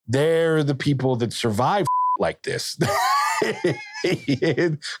they're the people that survive like this.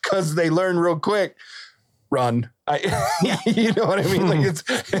 Because they learn real quick, run. You know what I mean? Like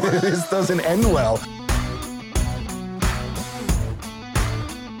this doesn't end well.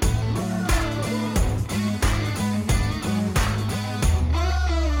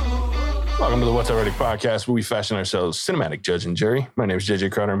 Welcome to the What's Already podcast, where we fashion ourselves cinematic judge and jury. My name is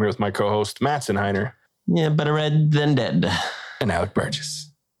JJ Crowder. I'm here with my co-host, Matt Senheiner. Yeah, better red than dead. And Alec Burgess.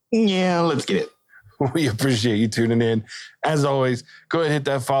 Yeah, let's get it. We appreciate you tuning in. As always, go ahead and hit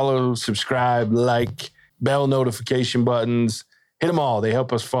that follow, subscribe, like, bell notification buttons. Hit them all. They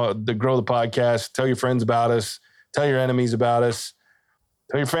help us grow the podcast. Tell your friends about us. Tell your enemies about us.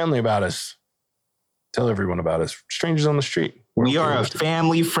 Tell your family about us. Tell everyone about us. Strangers on the street. We are a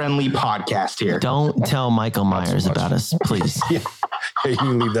family-friendly podcast here. Don't tell Michael Myers about us, please. Yeah, you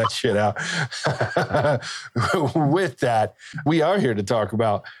can leave that shit out. With that, we are here to talk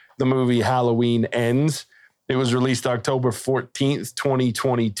about the movie Halloween Ends. It was released October 14th,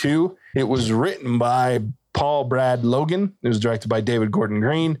 2022. It was written by Paul Brad Logan. It was directed by David Gordon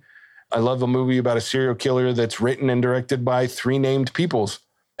Green. I love a movie about a serial killer that's written and directed by three named peoples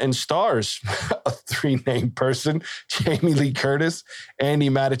and stars a three-named person: Jamie Lee Curtis, Andy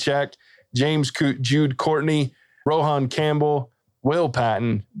Matichak, James Jude Courtney, Rohan Campbell, Will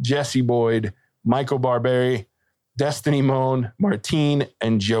Patton, Jesse Boyd, Michael Barberi, Destiny Moan, Martine,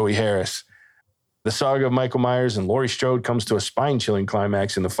 and Joey Harris. The saga of Michael Myers and Laurie Strode comes to a spine-chilling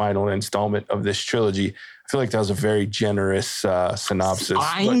climax in the final installment of this trilogy. I feel like that was a very generous synopsis.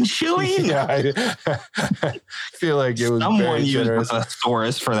 Spine-chilling? Yeah, I feel like it was Someone very used generous. a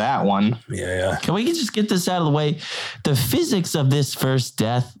thesaurus for that one. Yeah. Can we just get this out of the way? The physics of this first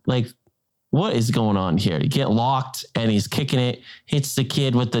death, like, what is going on here? You get locked and he's kicking it, hits the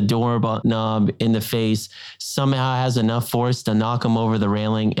kid with the doorknob in the face, somehow has enough force to knock him over the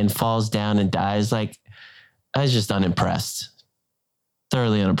railing and falls down and dies. Like, I was just unimpressed.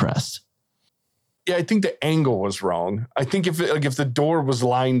 Thoroughly unimpressed. Yeah, I think the angle was wrong. I think if the door was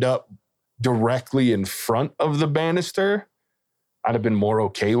lined up directly in front of the banister, I'd have been more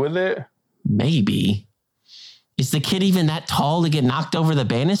okay with it. Maybe. Is the kid even that tall to get knocked over the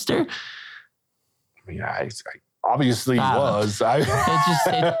banister? I mean, I obviously was.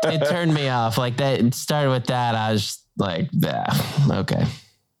 It turned me off. Like that. It started with that. I was just like, okay.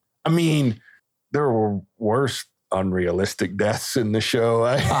 I mean, there were worse unrealistic deaths in the show.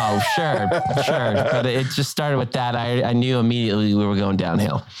 Sure. But it just started with that. I knew immediately we were going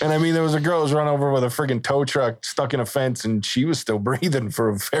downhill. And I mean, there was a girl who was run over with a friggin' tow truck stuck in a fence, and she was still breathing for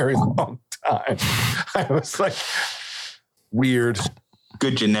a very long time. I was like, weird.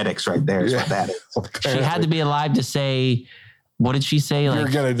 Good genetics right there is what that is. Apparently. She had to be alive to say, what did she say? Like, you're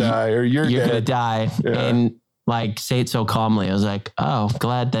going to die, or you're going to dead. die. Yeah. And like, say it so calmly. I was like, oh,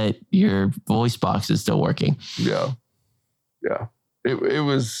 glad that your voice box is still working. Yeah. It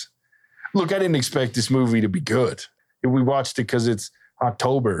was, look, I didn't expect this movie to be good. We watched it because it's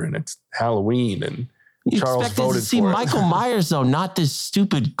October and it's Halloween, and you Charles expected voted to see for it. Michael Myers, though, not this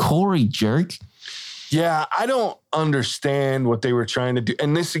stupid Corey jerk. Yeah, I don't understand what they were trying to do.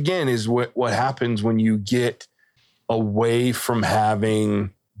 And this, again, is what happens when you get away from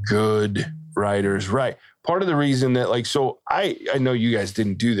having good writers. Right. Part of the reason that, like, so I know you guys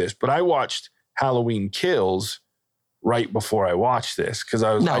didn't do this, but I watched Halloween Kills right before I watched this because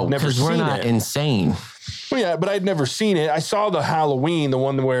I'd never seen it. No, because we're not insane. Well, yeah, but I'd never seen it. I saw the Halloween, the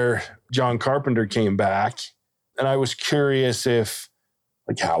one where John Carpenter came back, and I was curious if,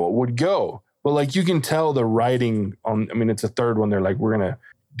 like, how it would go. But, like, you can tell the writing on, I mean, it's a third one. They're like, we're going to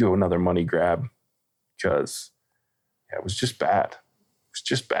do another money grab because it was just bad. It was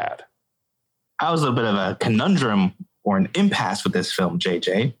just bad. I was a bit of a conundrum or an impasse with this film,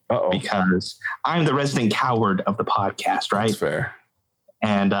 JJ. Uh-oh. Because I'm the resident coward of the podcast, right? That's fair.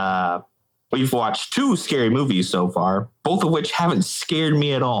 And we've watched two scary movies so far, both of which haven't scared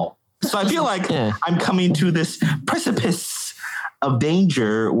me at all. So I feel like I'm coming to this precipice of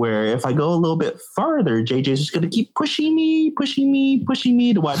danger where if I go a little bit farther, JJ's just going to keep pushing me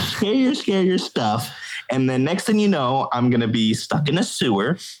to watch scarier stuff. And then next thing you know, I'm going to be stuck in a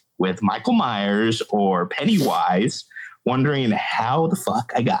sewer with Michael Myers or Pennywise, wondering how the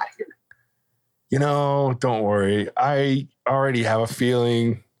fuck I got here. You know, don't worry. I already have a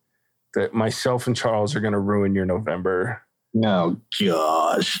feeling that myself and Charles are going to ruin your November. Oh,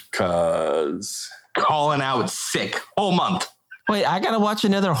 gosh. Because calling out sick whole month. Wait, I got to watch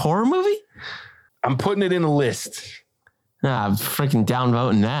another horror movie? I'm putting it in a list. I'm freaking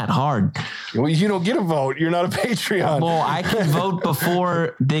downvoting that hard. Well, you don't get a vote. You're not a Patreon. Well, I can vote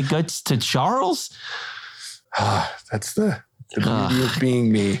before it gets to Charles. That's the The beauty of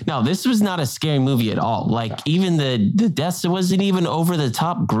being me. No, this was not a scary movie at all. Like even the deaths, it wasn't even over the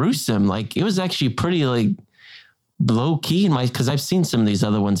top gruesome. Like it was actually pretty like low key in because I've seen some of these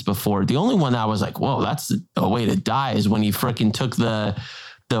other ones before. The only one that I was like, whoa, that's a way to die is when he freaking took the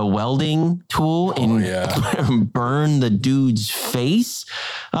welding tool and burned the dude's face.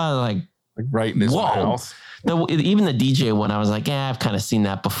 Like right in his mouth. Even the DJ one, I was like, I've kind of seen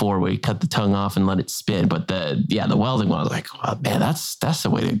that before where you cut the tongue off and let it spin. But the welding one, I was like, oh, man, that's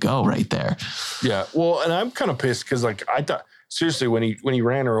the way to go right there. Yeah. Well, and I'm kind of pissed because like I thought seriously when he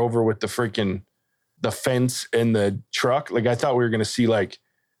ran her over with the fence and the truck, like I thought we were gonna see like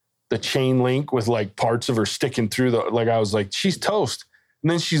the chain link with like parts of her sticking through I was like, she's toast. And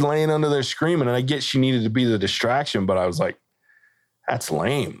then she's laying under there screaming. And I get she needed to be the distraction, but I was like, that's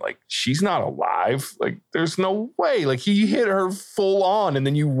lame. Like, she's not alive. Like, there's no way. Like, he hit her full on, and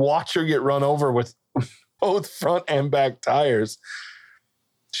then you watch her get run over with both front and back tires.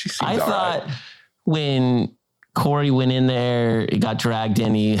 I thought when Corey went in there, he got dragged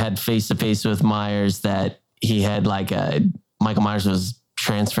in, he had face-to-face with Myers, that he had like Michael Myers was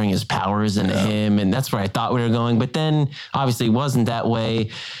transferring his powers into him, and that's where I thought we were going. But then obviously it wasn't that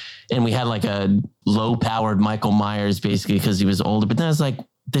way, and we had like a low-powered Michael Myers basically because he was older. But then I was like,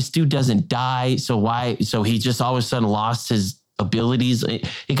 this dude doesn't die, so why? So he just all of a sudden lost his abilities.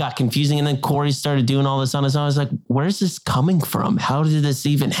 It got confusing, and then Corey started doing all this on his own. I was like, where's this coming from? How did this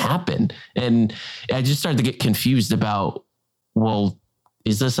even happen? And I just started to get confused about, well,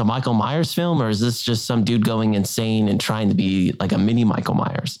 is this a Michael Myers film, or is this just some dude going insane and trying to be like a mini Michael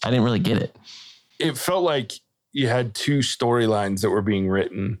Myers? I didn't really get it. It felt like you had two storylines that were being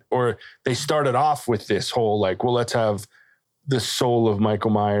written, or they started off with this whole like, well, let's have the soul of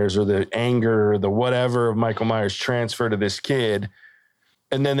Michael Myers or the anger or the whatever of Michael Myers transfer to this kid.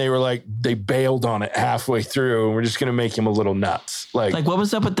 And then they were like, they bailed on it halfway through, and we're just going to make him a little nuts. Like what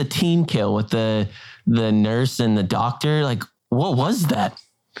was up with the teen kill with the nurse and the doctor? Like, what was that?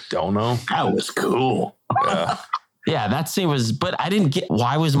 Don't know. That was cool. Yeah. Yeah, that scene was, but I didn't get,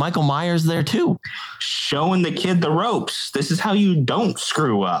 why was Michael Myers there too? Showing the kid the ropes. This is how you don't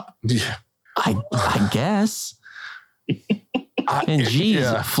screw up. Yeah. I guess. And geez,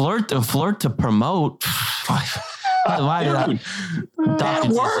 flirt to promote. Why did that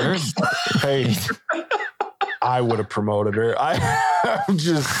works? Hey, I would have promoted her. I'm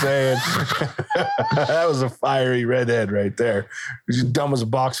just saying. That was a fiery redhead right there. She's dumb as a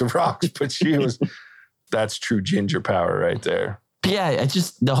box of rocks, but that's true ginger power right there. Yeah, I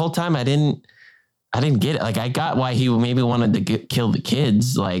just, the whole time I didn't get it. Like, I got why he maybe wanted to kill the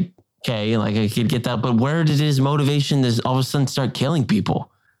kids. Like, okay, like I could get that, but where did his motivation to all of a sudden start killing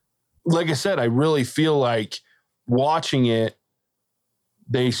people? Like I said, I really feel like watching it,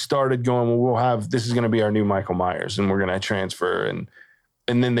 they started going, well, this is going to be our new Michael Myers, and we're going to transfer. And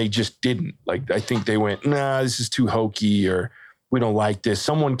then they just didn't. Like, I think they went, nah, this is too hokey, or we don't like this.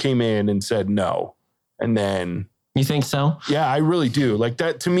 Someone came in and said no. And then. You think so? Yeah, I really do. Like,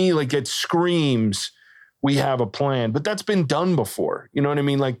 that to me, like, it screams, we have a plan, but that's been done before. You know what I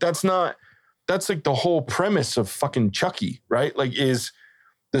mean? Like, that's like the whole premise of fucking Chucky, right? Like, is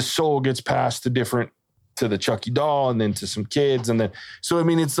the soul gets passed to the Chucky doll, and then to some kids. And then, so, I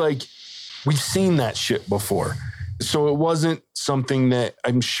mean, it's like, we've seen that shit before. So it wasn't something that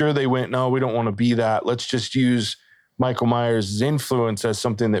I'm sure they went, no, we don't want to be that. Let's just use Michael Myers' influence as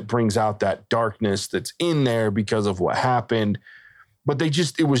something that brings out that darkness that's in there because of what happened. But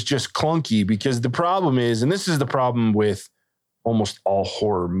it was just clunky, because the problem is, and this is the problem with almost all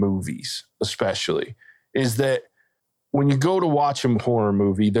horror movies, especially, is that when you go to watch a horror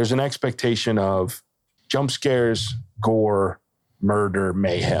movie, there's an expectation of jump scares, gore, murder,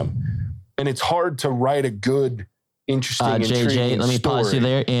 mayhem. And it's hard to write a good, interesting, JJ, let me pause you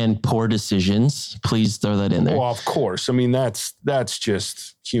there. And poor decisions. Please throw that in there. Well, of course. I mean, that's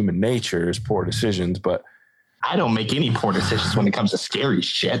just human nature, is poor decisions, but I don't make any poor decisions when it comes to scary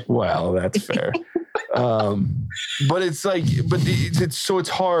shit. Well, that's fair. But it's like, it's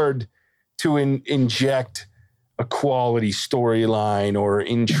hard to inject a quality storyline or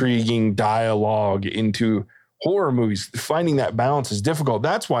intriguing dialogue into horror movies. Finding that balance is difficult.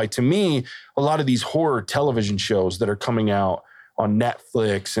 That's why, to me, a lot of these horror television shows that are coming out on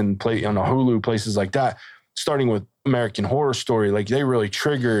Netflix and on a Hulu, places like that, starting with American Horror Story, like, they really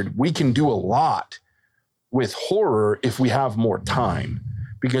triggered, we can do a lot with horror if we have more time,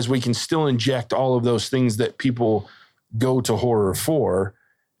 because we can still inject all of those things that people go to horror for,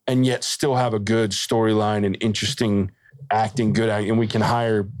 and yet still have a good storyline and interesting acting, good acting, and we can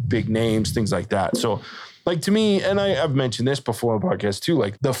hire big names, things like that. So, like, to me, and I've mentioned this before on the podcast too,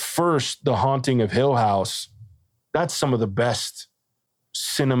 like, the Haunting of Hill House That's some of the best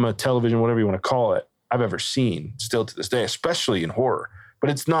cinema, television, whatever you want to call it, I've ever seen still to this day, especially in horror. But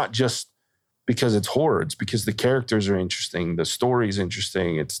it's not just because it's horror. It's because the characters are interesting. The story's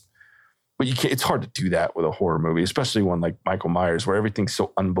interesting. But it's hard to do that with a horror movie, especially one like Michael Myers, where everything's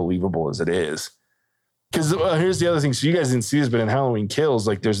so unbelievable as it is. Because here's the other thing. So you guys didn't see this, but in Halloween Kills,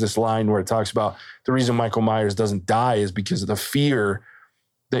 like there's this line where it talks about the reason Michael Myers doesn't die is because of the fear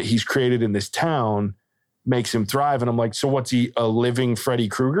that he's created in this town makes him thrive. And I'm like, so what's he, a living Freddy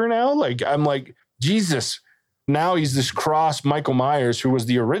Krueger now? Like, I'm like, Jesus. Now he's this cross. Michael Myers, who was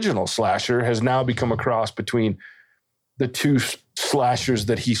the original slasher, has now become a cross between the two slashers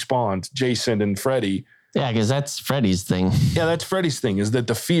that he spawned, Jason and Freddy. Yeah, because that's Freddy's thing. Yeah, that's Freddy's thing, is that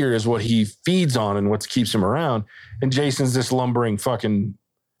the fear is what he feeds on and what keeps him around. And Jason's this lumbering fucking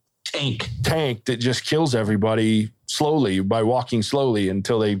tank that just kills everybody slowly by walking slowly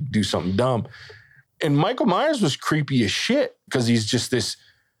until they do something dumb. And Michael Myers was creepy as shit because he's just this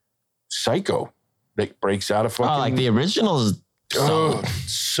psycho that breaks out of fucking... Oh, like the original is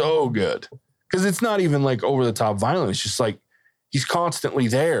so good. Because it's not even like over-the-top violent. It's just like he's constantly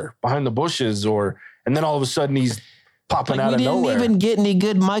there behind the bushes and then all of a sudden he's popping out of nowhere. We didn't even get any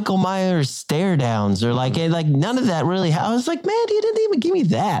good Michael Myers stare downs or like none of that really. I was like, man, you didn't even give me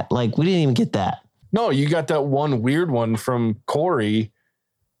that. Like, we didn't even get that. No, you got that one weird one from Corey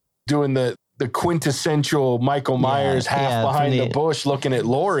doing the quintessential Michael Myers half behind the bush looking at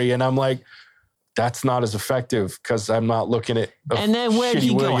Laurie. And I'm like, that's not as effective because I'm not looking at a and then where did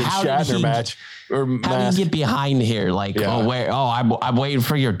he go? How did he match or how did he get behind here? Like, I'm waiting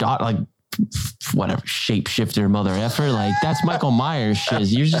for your daughter. Like, whatever, shapeshifter mother effer. Like, that's Michael Myers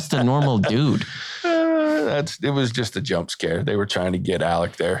shiz. You're just a normal dude. It was just a jump scare. They were trying to get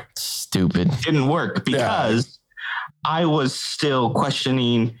Alec there. Stupid. Didn't work because I was still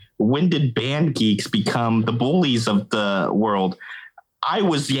questioning, when did band geeks become the bullies of the world? I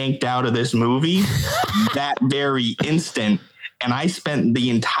was yanked out of this movie that very instant, and I spent the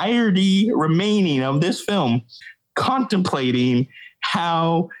entirety remaining of this film contemplating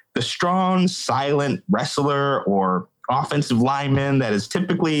how the strong, silent wrestler or offensive lineman that is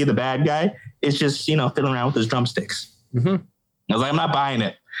typically the bad guy is just, fiddling around with his drumsticks. Mm-hmm. I was like, I'm not buying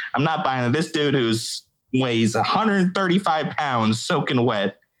it. I'm not buying it. This dude weighs 135 pounds soaking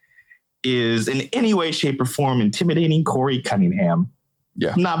wet is in any way, shape, or form intimidating Corey Cunningham.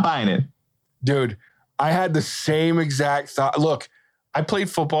 Yeah. I'm not buying it. Dude, I had the same exact thought. Look, I played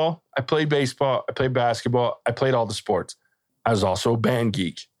football. I played baseball. I played basketball. I played all the sports. I was also a band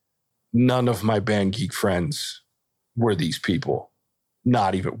geek. None of my band geek friends were these people.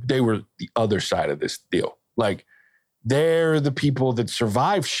 Not even. They were the other side of this deal. Like, they're the people that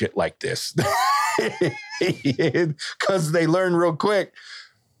survive shit like this. Because they learn real quick.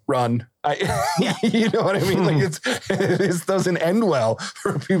 Run. You know what I mean? Like, this doesn't end well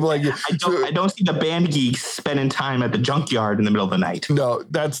for people like you. I don't see the band geeks spending time at the junkyard in the middle of the night. No,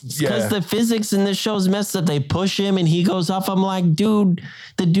 that's because the physics in this show is messed up. They push him and he goes off. I'm like, dude,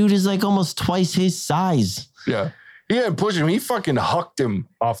 the dude is like almost twice his size. Yeah. He didn't push him. He fucking hucked him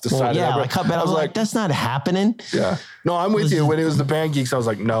off the side. Yeah, of that. but I was like, that's not happening. Yeah. No, I'm with you. When it was the band geeks, I was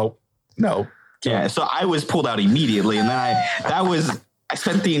like, no. Yeah. So I was pulled out immediately. And then I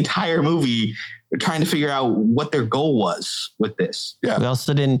spent the entire movie trying to figure out what their goal was with this. Yeah. We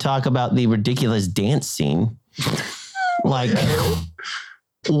also didn't talk about the ridiculous dance scene. Like,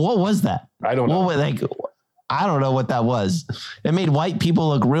 what was that? I don't know. I don't know what that was. It made white people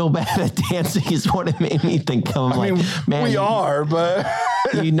look real bad at dancing is what it made me think of. I mean, man, we are, but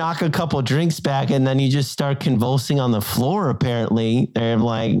you knock a couple drinks back and then you just start convulsing on the floor, apparently. They're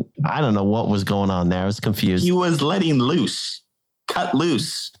like, I don't know what was going on there. I was confused. He was letting loose. Cut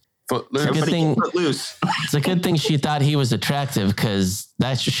loose. Footloose. It's a good thing she thought he was attractive because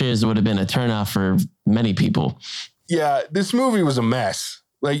that shiz would have been a turnoff for many people. Yeah, this movie was a mess.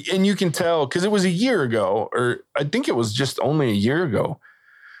 Like, and you can tell because it was a year ago, or I think it was just only a year ago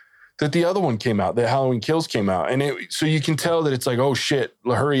that the other one came out, that Halloween Kills came out. And so you can tell that it's like, oh shit,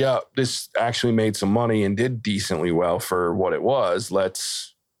 hurry up. This actually made some money and did decently well for what it was.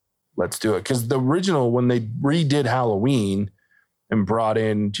 Let's do it. Because the original, when they redid Halloween and brought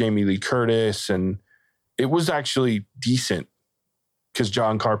in Jamie Lee Curtis, and it was actually decent because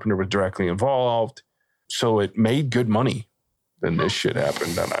John Carpenter was directly involved. So it made good money. Then this shit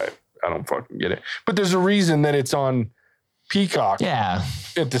happened, and I don't fucking get it. But there's a reason that it's on Peacock at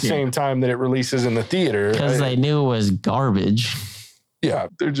the same time that it releases in the theater. Because they knew it was garbage. Yeah,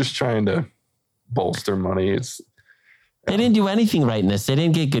 they're just trying to bolster money. They didn't do anything right in this. They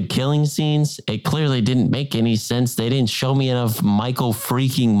didn't get good killing scenes. It clearly didn't make any sense. They didn't show me enough Michael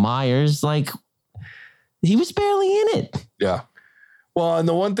freaking Myers. Like, He was barely in it. Yeah. Well, and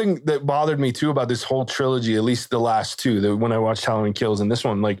the one thing that bothered me too about this whole trilogy, at least the last two, when I watched Halloween Kills and this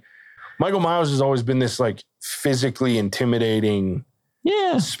one, like Michael Myers has always been this like physically intimidating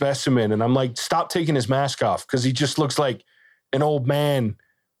specimen. And I'm like, stop taking his mask off, because he just looks like an old man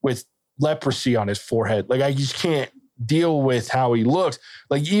with leprosy on his forehead. Like, I just can't deal with how he looks.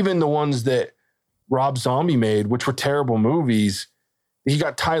 Like, even the ones that Rob Zombie made, which were terrible movies, he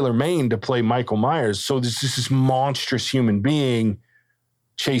got Tyler Mane to play Michael Myers. So there's just this monstrous human being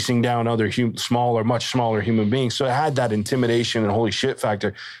chasing down other much smaller human beings. So it had that intimidation and holy shit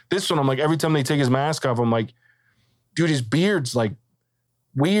factor. This one, I'm like, every time they take his mask off, I'm like, dude, his beard's like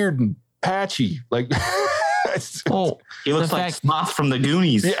weird and patchy. Like, he looks like Sloth from the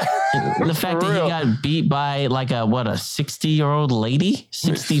Goonies. Yeah. The fact that he got beat by like a 60-year-old lady,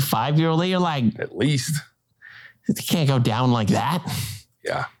 65-year-old lady, like, at least he can't go down like that.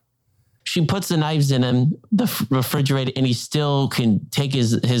 Yeah. She puts the knives in him, the refrigerator, and he still can take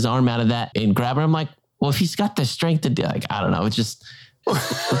his arm out of that and grab her. I'm like, well, if he's got the strength to do, like, I don't know. It's just,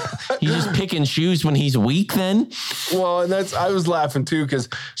 he's just picking shoes when he's weak then. Well, and I was laughing too, because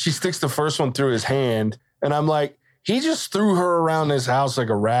she sticks the first one through his hand. And I'm like, he just threw her around his house like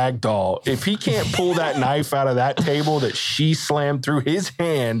a rag doll. If he can't pull that knife out of that table that she slammed through his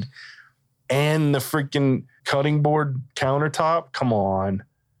hand and the freaking cutting board countertop, come on.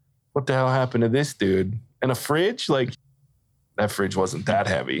 What the hell happened to this dude? And a fridge? Like, that fridge wasn't that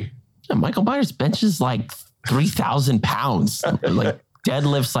heavy. Yeah, Michael Myers benches like 3,000 pounds. Like,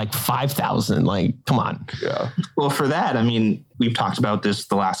 deadlifts like 5,000. Like, come on. Yeah. Well, for that, I mean, we've talked about this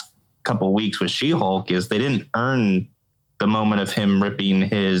the last couple of weeks with She-Hulk, is they didn't earn the moment of him ripping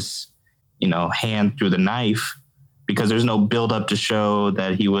his, hand through the knife, because there's no build up to show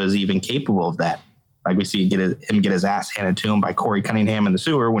that he was even capable of that. Like, we see him get his ass handed to him by Corey Cunningham in the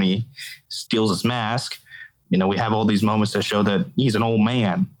sewer when he steals his mask. We have all these moments that show that he's an old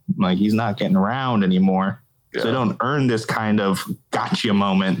man. Like, he's not getting around anymore. Yeah. So they don't earn this kind of gotcha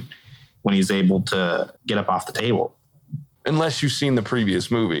moment when he's able to get up off the table. Unless you've seen the previous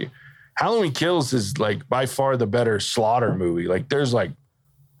movie. Halloween Kills is like by far the better slaughter movie. Like, there's like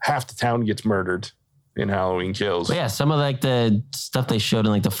half the town gets murdered in Halloween Kills. But yeah, some of like the stuff they showed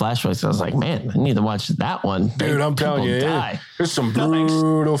in like the flashbacks, I was like, man, I need to watch that one. Dude, I'm telling you, there's some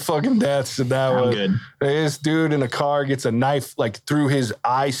brutal fucking deaths in that one. Good. This dude in a car gets a knife like through his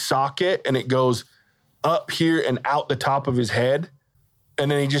eye socket, and it goes up here and out the top of his head. And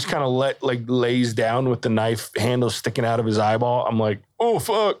then he just kind of lays down with the knife handle sticking out of his eyeball. I'm like, oh,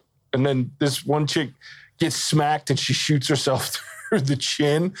 fuck. And then this one chick gets smacked and she shoots herself through the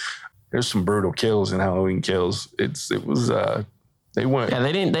chin. There's some brutal kills in Halloween Kills. They went. Yeah,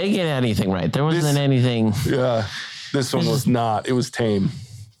 they didn't get anything right. There wasn't anything. Yeah, this one was not. It was tame.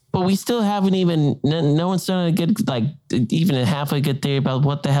 But we still haven't even, no one's done a good, like, even a half a good theory about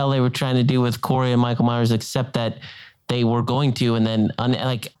what the hell they were trying to do with Corey and Michael Myers, except that they were going to. And then,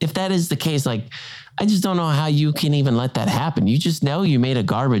 like, if that is the case, like, I just don't know how you can even let that happen. You just know you made a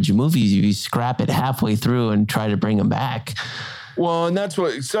garbage movie. You scrap it halfway through and try to bring them back. Well, and that's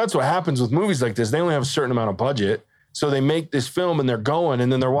what happens with movies like this. They only have a certain amount of budget. So they make this film and they're going,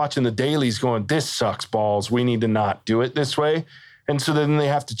 and then they're watching the dailies going, this sucks balls. We need to not do it this way. And so then they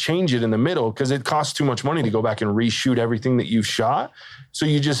have to change it in the middle because it costs too much money to go back and reshoot everything that you've shot. So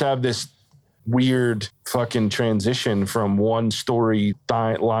you just have this weird fucking transition from one story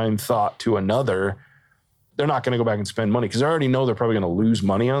line thought to another. They're not going to go back and spend money because they already know they're probably going to lose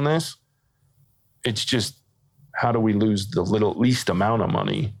money on this. It's just, how do we lose the least amount of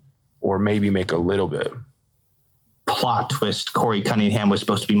money or maybe make a little bit? Plot twist, Corey Cunningham was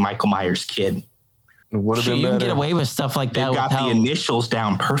supposed to be Michael Myers' kid. Would have been you better. can get away with stuff like that. They got the initials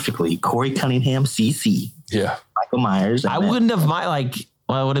down perfectly. Corey Cunningham, CC. Yeah. Michael Myers. I wouldn't have minded, it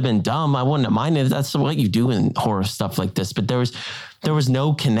would have been dumb. I wouldn't have minded. That's what you do in horror stuff like this. But there was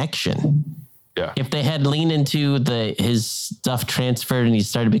no connection. Yeah. If they had leaned into his stuff transferred and he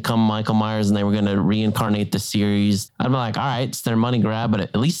started to become Michael Myers and they were going to reincarnate the series, I'd be like, all right, it's their money grab, but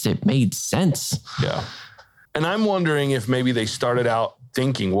at least it made sense. Yeah. And I'm wondering if maybe they started out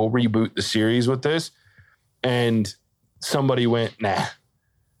thinking we'll reboot the series with this, and somebody went, nah,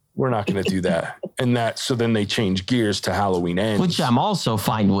 we're not going to do that. So then they changed gears to Halloween Ends. Which I'm also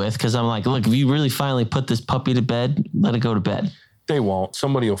fine with, because I'm like, look, if you really finally put this puppy to bed, let it go to bed. They won't.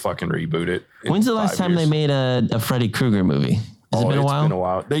 Somebody will fucking reboot it. When's the last time they made a Freddy Krueger movie? Has it been a while? It's been a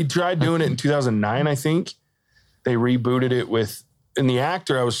while. They tried doing it in 2009, I think. They rebooted it and the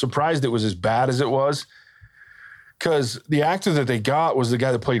actor, I was surprised it was as bad as it was. Because the actor that they got was the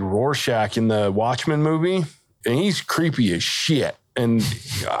guy that played Rorschach in the Watchmen movie. And he's creepy as shit. And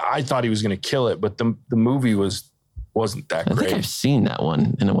I thought he was going to kill it, but the movie wasn't that great. I think I've seen that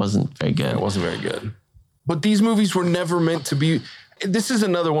one, and it wasn't very good. It wasn't very good. But these movies were never meant to be. This is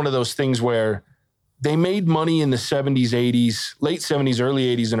another one of those things where they made money in the 70s, 80s, late 70s,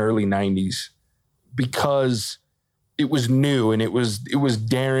 early 80s, and early 90s because it was new and it was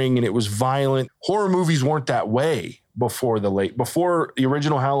daring and it was violent. Horror movies weren't that way before the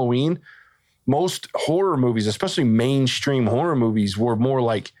original Halloween. Most horror movies, especially mainstream horror movies, were more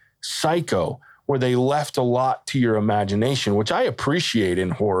like Psycho, where they left a lot to your imagination, which I appreciate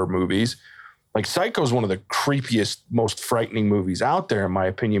in horror movies. Like Psycho is one of the creepiest, most frightening movies out there, in my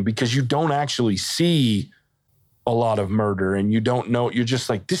opinion, because you don't actually see a lot of murder and you don't know. You're just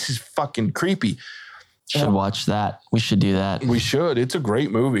like, this is fucking creepy. Should watch that. We should do that. We should. It's a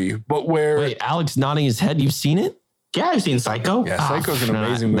great movie. But wait, Alex nodding his head. You've seen it? Yeah, I've seen Psycho. Yeah, Psycho's an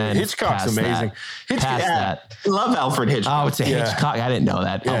amazing movie. Hitchcock's amazing. That. I love Alfred Hitchcock. Oh, it's a Hitchcock. I didn't know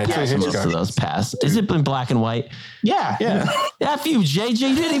that. Yeah, it's a Hitchcock. Most of those pass. Is it in black and white? Yeah. F you, JJ.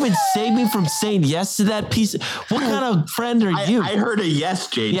 You didn't even save me from saying yes to that piece. What kind of friend are you? I heard a yes,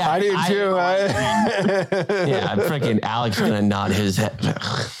 JJ. Yeah, I did too. Yeah, freaking Alex gonna nod his head.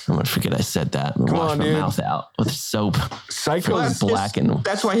 I'm gonna forget I said that. I'm gonna wash my mouth out with soap. Psycho is black and.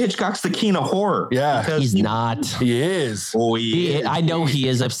 That's why Hitchcock's the king of horror. Yeah, he's not. He is. Oh, I know he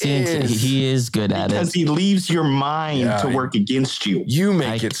is. I've seen it. He is good at it. Because he leaves your mind to work against you. You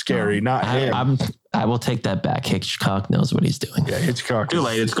make it scary, not him. I will take that back. Hitchcock knows what he's doing. Yeah, Hitchcock. Too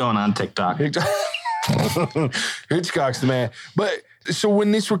late. It's going on TikTok. Hitchcock's the man. But so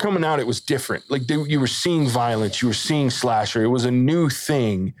when these were coming out, it was different. Like you were seeing violence, you were seeing slasher. It was a new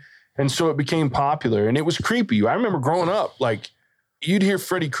thing. And so it became popular and it was creepy. I remember growing up, like you'd hear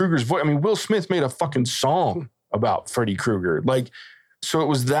Freddy Krueger's voice. I mean, Will Smith made a fucking song about Freddy Krueger. Like, so it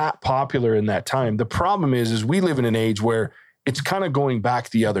was that popular in that time. The problem is we live in an age where it's kind of going back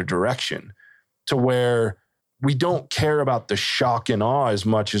the other direction to where we don't care about the shock and awe as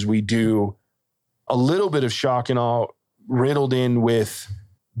much as we do a little bit of shock and awe riddled in with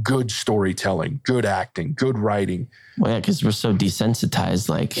good storytelling, good acting, good writing. Well, yeah, because we're so desensitized.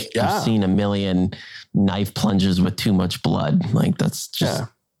 Like you've seen a million knife plunges with too much blood. Like that's just...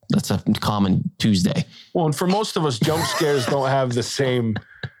 That's a common Tuesday. Well, and for most of us, jump scares don't have the same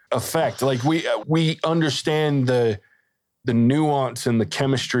effect. Like we understand the nuance and the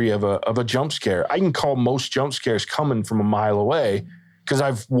chemistry of a jump scare. I can call most jump scares coming from a mile away because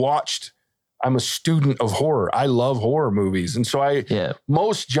I'm a student of horror. I love horror movies. And so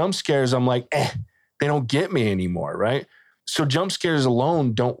most jump scares, I'm like, they don't get me anymore, right? So jump scares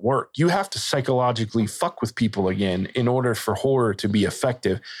alone don't work. You have to psychologically fuck with people again in order for horror to be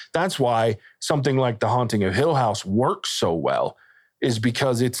effective. That's why something like The Haunting of Hill House works so well, is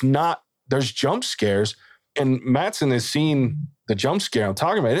because there's jump scares. And Mattson has seen the jump scare I'm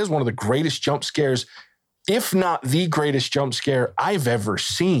talking about. It is one of the greatest jump scares, if not the greatest jump scare I've ever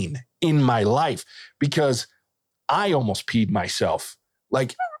seen in my life, because I almost peed myself.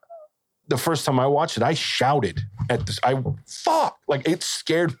 Like, the first time I watched it, I shouted at this. Like it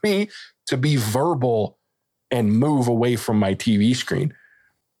scared me to be verbal and move away from my TV screen.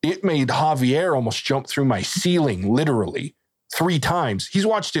 It made Javier almost jump through my ceiling, literally 3 times. He's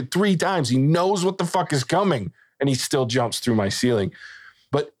watched it 3 times. He knows what the fuck is coming and he still jumps through my ceiling.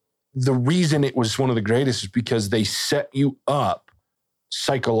 But the reason it was one of the greatest is because they set you up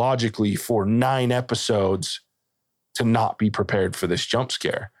psychologically for 9 episodes to not be prepared for this jump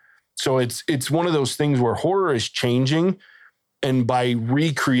scare. So it's one of those things where horror is changing, and by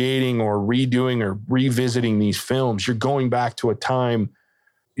recreating or redoing or revisiting these films, you're going back to a time,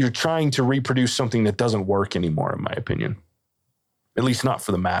 you're trying to reproduce something that doesn't work anymore, in my opinion. At least not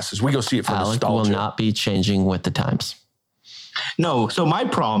for the masses. We go see it for nostalgia. Alec will not be changing with the times. No, so my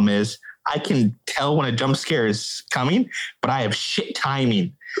problem is I can tell when a jump scare is coming, but I have shit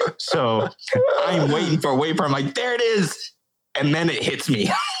timing. So I'm waiting for I'm like, there it is. And then it hits me.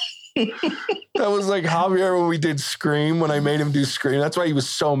 That was like Javier when we did Scream, when I made him do Scream. That's why he was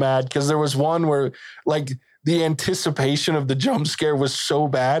so mad, because there was one where like the anticipation of the jump scare was so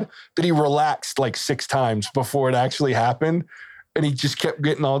bad that he relaxed like 6 times before it actually happened. And he just kept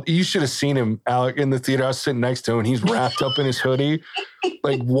getting you should have seen him, Alec, in the theater. I was sitting next to him and he's wrapped up in his hoodie,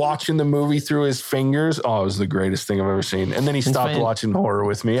 like watching the movie through his fingers. Oh, it was the greatest thing I've ever seen. And then he stopped watching horror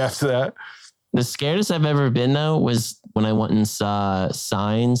with me after that. The scariest I've ever been, though, was when I went and saw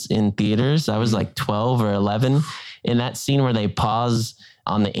Signs in theaters. I was like 12 or 11. In that scene where they pause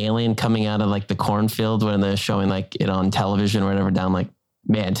on the alien coming out of like the cornfield when they're showing like it on television or whatever down, like,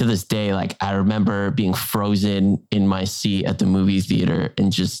 man, to this day, like I remember being frozen in my seat at the movie theater and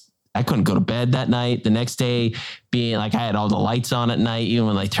just I couldn't go to bed that night. The next day being like, I had all the lights on at night, even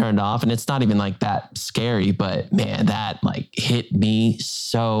when they turned off. And it's not even like that scary, but man, that like hit me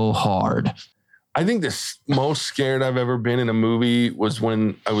so hard. I think the most scared I've ever been in a movie was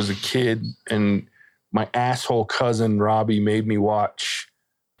when I was a kid and my asshole cousin Robbie made me watch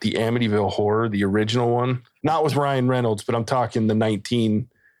the Amityville Horror, the original one. Not with Ryan Reynolds, but I'm talking the I think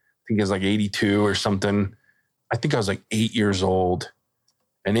it was like 82 or something. I think I was like 8 years old.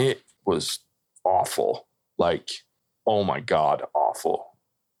 And it was awful. Like, oh my God, awful.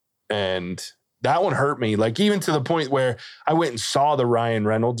 And that one hurt me. Like, even to the point where I went and saw the Ryan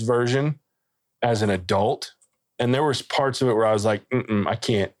Reynolds version as an adult. And there was parts of it where I was like, I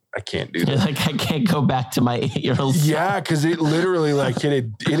can't do that. Like, I can't go back to my 8-year-old. Yeah, because it literally, like,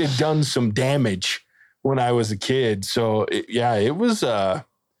 it had done some damage when I was a kid. So, it was, that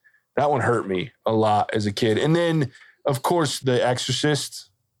one hurt me a lot as a kid. And then, of course, The Exorcist.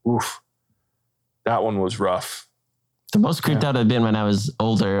 Oof, that one was rough. The most creeped out I've been when I was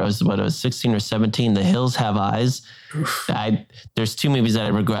older, I was 16 or 17. The Hills Have Eyes. There's 2 movies that I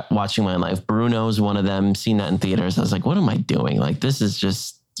regret watching in my life. Bruno's one of them. Seen that in theaters. I was like, what am I doing? Like, this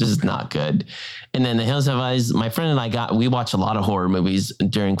is not good. And then The Hills Have Eyes. My friend and I we watch a lot of horror movies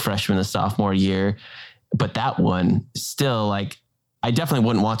during freshman and sophomore year, but that one still, like, I definitely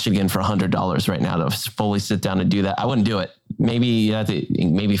wouldn't watch it again for $100 right now to fully sit down and do that. I wouldn't do it. Maybe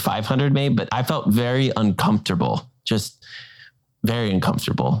 $500 maybe, but I felt very uncomfortable, just very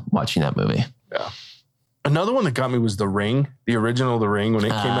uncomfortable watching that movie. Yeah. Another one that got me was The Ring, the original The Ring when it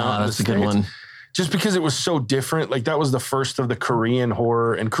came out. That's a good one. Just because it was so different. Like, that was the first of the Korean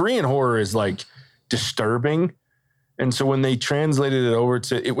horror, and Korean horror is like disturbing. And so when they translated it over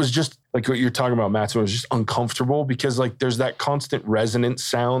it was just like what you're talking about, Matt. So it was just uncomfortable because, like, there's that constant resonance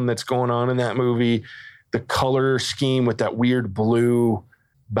sound that's going on in that movie. The color scheme with that weird blue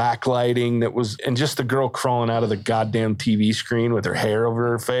backlighting and just the girl crawling out of the goddamn TV screen with her hair over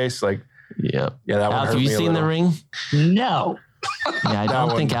her face. Like, yep. Yeah, that one hurt. Have you seen The Ring? No. Yeah, I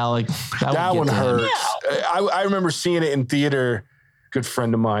don't think Alec. That one hurts. I remember seeing it in theater. Good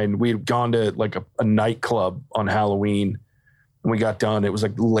friend of mine, we had gone to like a nightclub on Halloween, and we got done. It was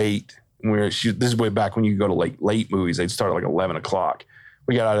like late. And this is way back when you could go to like late movies. They'd start at like 11 o'clock.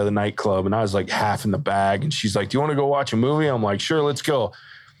 We got out of the nightclub, and I was like half in the bag. And she's like, "Do you want to go watch a movie?" I'm like, "Sure, let's go."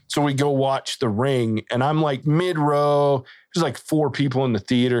 So we go watch The Ring, and I'm like mid row. There's like 4 people in the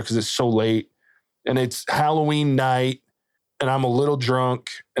theater because it's so late, and it's Halloween night, and I'm a little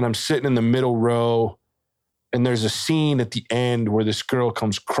drunk, and I'm sitting in the middle row. And there's a scene at the end where this girl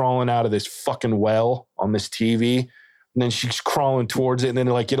comes crawling out of this fucking well on this TV. And then she's crawling towards it. And then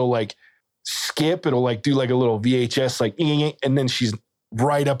it'll like skip. It'll like do like a little VHS, like, and then she's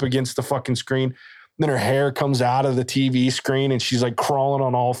right up against the fucking screen. And then her hair comes out of the TV screen and she's like crawling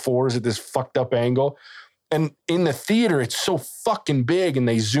on all 4s at this fucked up angle. And in the theater, it's so fucking big and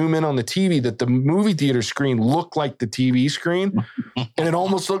they zoom in on the TV that the movie theater screen looked like the TV screen. And it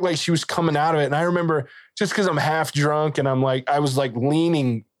almost looked like she was coming out of it. And I remember just because I'm half drunk and I was like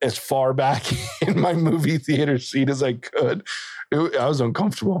leaning as far back in my movie theater seat as I could. I was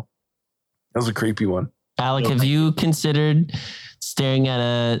uncomfortable. That was a creepy one. Alec, have you considered staring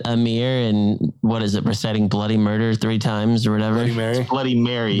at a mirror and what is it, reciting Bloody Murder 3 times or whatever? Bloody Mary. Bloody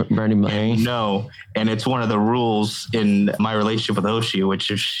Mary. Bloody Mary. No. And it's one of the rules in my relationship with Oshi,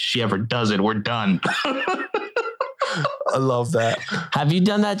 which if she ever does it, we're done. I love that. Have you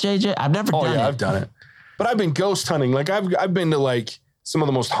done that, JJ? I've never done it. Oh, yeah, I've done it. But I've been ghost hunting. Like, I've been to, like, some of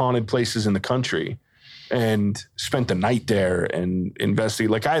the most haunted places in the country and spent the night there and invested.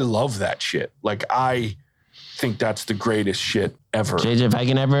 Like, I love that shit. Like, I think that's the greatest shit ever. JJ, if I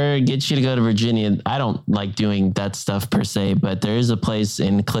can ever get you to go to Virginia, I don't like doing that stuff per se, but there is a place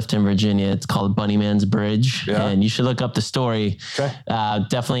in Clifton, Virginia. It's called Bunnyman's Bridge, and you should look up the story. Okay.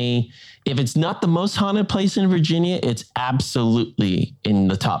 Definitely, if it's not the most haunted place in Virginia, it's absolutely in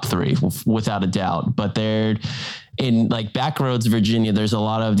the top 3 without a doubt. But they're in like Backroads, Virginia. There's a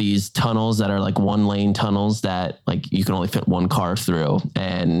lot of these tunnels that are like 1-lane tunnels that like you can only fit 1 car through,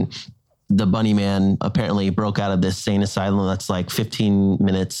 and the Bunny Man apparently broke out of this sane asylum that's like 15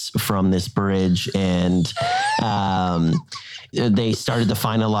 minutes from this bridge. And they started to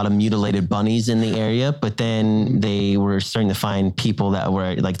find a lot of mutilated bunnies in the area, but then they were starting to find people that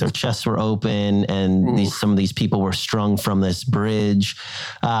were like their chests were open and some of these people were strung from this bridge.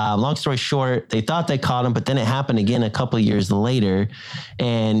 Long story short, they thought they caught them, but then it happened again a couple of years later.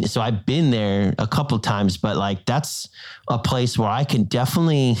 And so I've been there a couple of times, but like that's a place where I can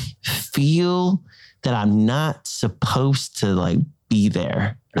definitely feel that I'm not supposed to like be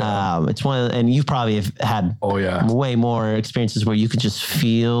there. Yeah. It's one of, and you probably have had way more experiences where you could just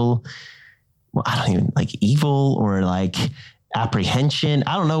feel, well, I don't even like evil or like apprehension.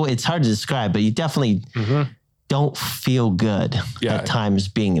 I don't know. It's hard to describe, but you definitely don't feel good at times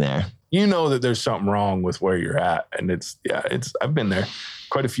being there. You know that there's something wrong with where you're at. And I've been there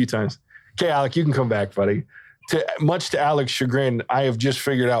quite a few times. Okay, Alec, you can come back, buddy. Much to Alec's chagrin, I have just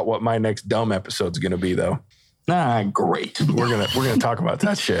figured out what my next dumb episode's going to be, though. Great. We're gonna talk about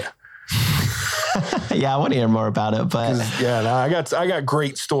that shit. Yeah, I want to hear more about it, but I got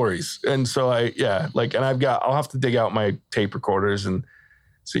great stories, and so I'll have to dig out my tape recorders and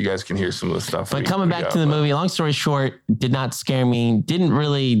so you guys can hear some of the stuff. But coming back to the movie, long story short, did not scare me. Didn't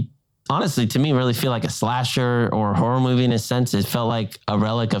really, honestly, to me, really feel like a slasher or horror movie in a sense. It felt like a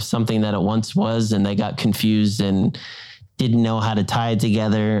relic of something that it once was, and they got confused and didn't know how to tie it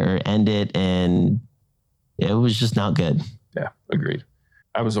together or end it, and it was just not good. Yeah, agreed.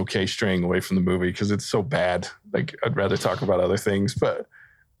 I was okay straying away from the movie because it's so bad. Like, I'd rather talk about other things. But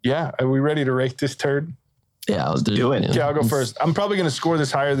yeah, are we ready to rate this turd? Yeah, I'll do it. Okay, I'll go first. I'm probably going to score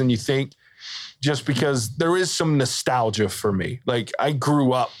this higher than you think just because there is some nostalgia for me. Like, I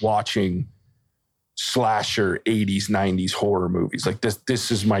grew up watching slasher 80s, 90s horror movies. Like,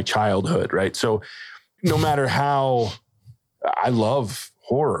 this is my childhood, right? So no matter how I love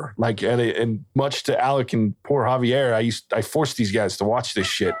horror, like, and much to Alec and poor Javier, I forced these guys to watch this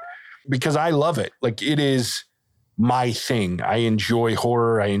shit because I love it. Like, it is my thing. I enjoy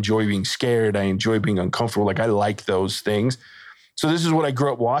horror. I enjoy being scared. I enjoy being uncomfortable. Like, I like those things. So this is what I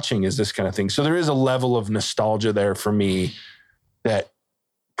grew up watching, is this kind of thing. So there is a level of nostalgia there for me that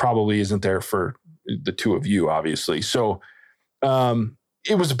probably isn't there for the two of you, obviously. So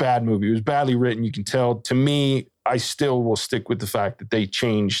it was a bad movie. It was badly written. You can tell. To me, I still will stick with the fact that they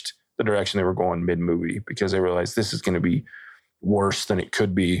changed the direction they were going mid-movie because they realized this is going to be worse than it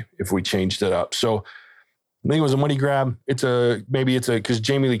could be if we changed it up. So I think it was a money grab. Maybe because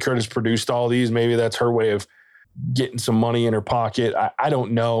Jamie Lee Curtis produced all these. Maybe that's her way of getting some money in her pocket. I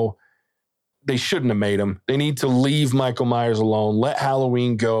don't know. They shouldn't have made them. They need to leave Michael Myers alone. Let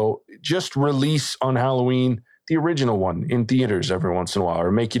Halloween go. Just release on Halloween the original one in theaters every once in a while,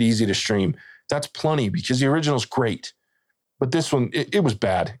 or make it easy to stream. That's plenty because the original's great. But this one, it was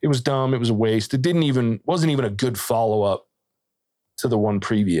bad. It was dumb. It was a waste. It wasn't even a good follow-up to the one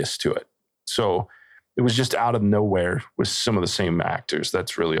previous to it. So it was just out of nowhere with some of the same actors.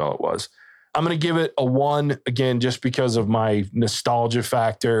 That's really all it was. I'm going to give it a 1, again, just because of my nostalgia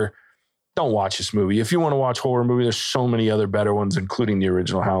factor. Don't watch this movie. If you want to watch a horror movie, there's so many other better ones, including the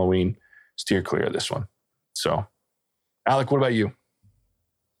original Halloween. Steer clear of this one. So, Alec, what about you?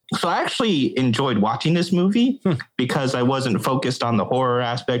 So I actually enjoyed watching this movie because I wasn't focused on the horror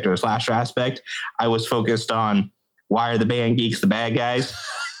aspect or slasher aspect. I was focused on why are the band geeks the bad guys?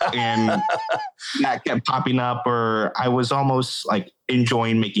 And that kept popping up, or I was almost like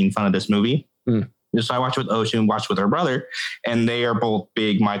enjoying making fun of this movie. So I watched with Ocean, watched with her brother, and they are both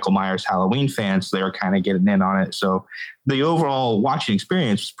big Michael Myers Halloween fans. So they were kind of getting in on it. So the overall watching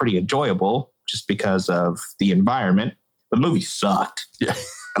experience was pretty enjoyable just because of the environment. The movie sucked. Yeah.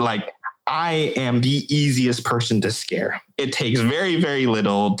 Like, I am the easiest person to scare. It takes very, very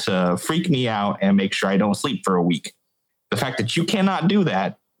little to freak me out and make sure I don't sleep for a week. The fact that you cannot do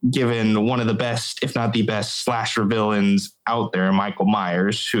that, given one of the best, if not the best, slasher villains out there, Michael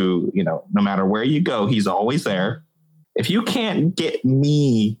Myers, who, no matter where you go, he's always there. If you can't get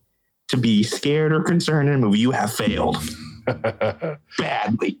me to be scared or concerned in a movie, you have failed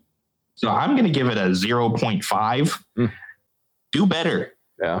badly. So I'm going to give it a 0.5. Do better.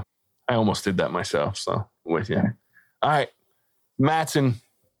 Yeah, I almost did that myself. So I'm with you. All right, Mattson,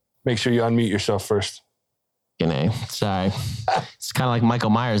 make sure you unmute yourself first. Sorry. It's kind of like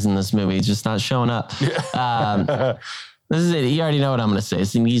Michael Myers in this movie, just not showing up. This is it. You already know what I'm going to say.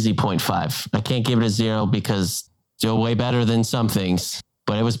 It's an easy 0.5. I can't give it a 0 because it's way better than some things,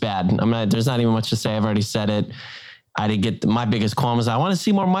 but it was bad. There's not even much to say. I've already said it. I didn't get my biggest qualm is I want to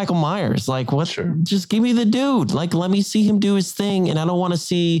see more Michael Myers. Like, what? Sure. Just give me the dude. Like, let me see him do his thing. And I don't want to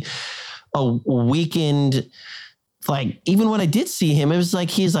see a weakened, like, even when I did see him, it was like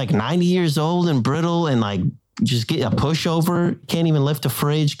he's like 90 years old and brittle and like just get a pushover. Can't even lift a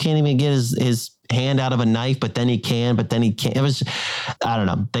fridge. Can't even get his hand out of a knife, but then he can. It was, I don't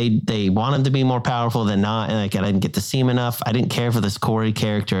know. They want him to be more powerful than not. And like, I didn't get to see him enough. I didn't care for this Corey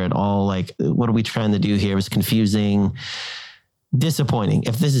character at all. Like, what are we trying to do here? It was confusing, disappointing.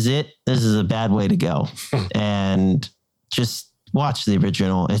 If this is it, this is a bad way to go. And just watch the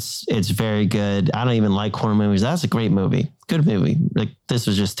original. It's very good. I don't even like horror movies. That's a great movie. Good movie. Like, this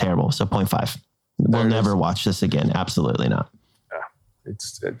was just terrible. So 0.5. We'll never watch this again. Absolutely not. Yeah.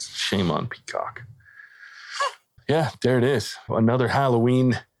 It's shame on Peacock. Yeah, there it is. Another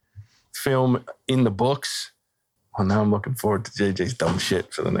Halloween film in the books. Well, now I'm looking forward to JJ's dumb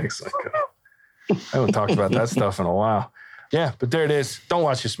shit for the next one. I haven't talked about that stuff in a while. Yeah, but there it is. Don't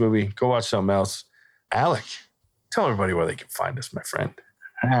watch this movie. Go watch something else. Alec, tell everybody where they can find us, my friend.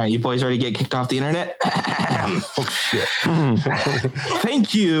 All right, you boys ready to get kicked off the internet? Oh, shit.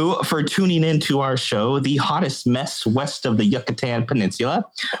 Thank you for tuning in to our show, the hottest mess west of the Yucatan Peninsula.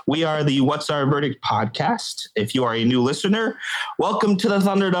 We are the What's Our Verdict podcast. If you are a new listener, welcome to the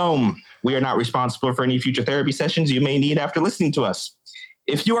Thunderdome. We are not responsible for any future therapy sessions you may need after listening to us.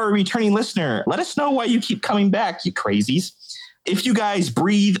 If you are a returning listener, let us know why you keep coming back, you crazies. If you guys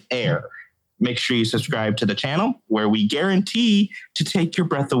breathe air, make sure you subscribe to the channel where we guarantee to take your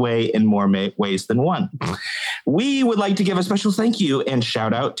breath away in more ways than one. We would like to give a special thank you and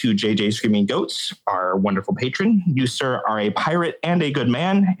shout out to JJ Screaming Goats, our wonderful patron. You, sir, are a pirate and a good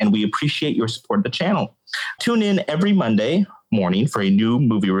man, and we appreciate your support of the channel. Tune in every Monday morning for a new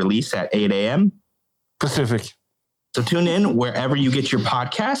movie release at 8 a.m. Pacific. So tune in wherever you get your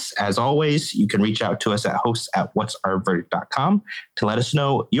podcasts. As always, you can reach out to us at hosts@whatsourverdict.com to let us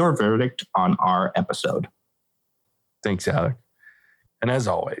know your verdict on our episode. Thanks, Alec. And as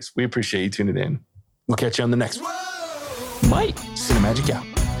always, we appreciate you tuning in. We'll catch you on the next one. Bye. Cinemagic out.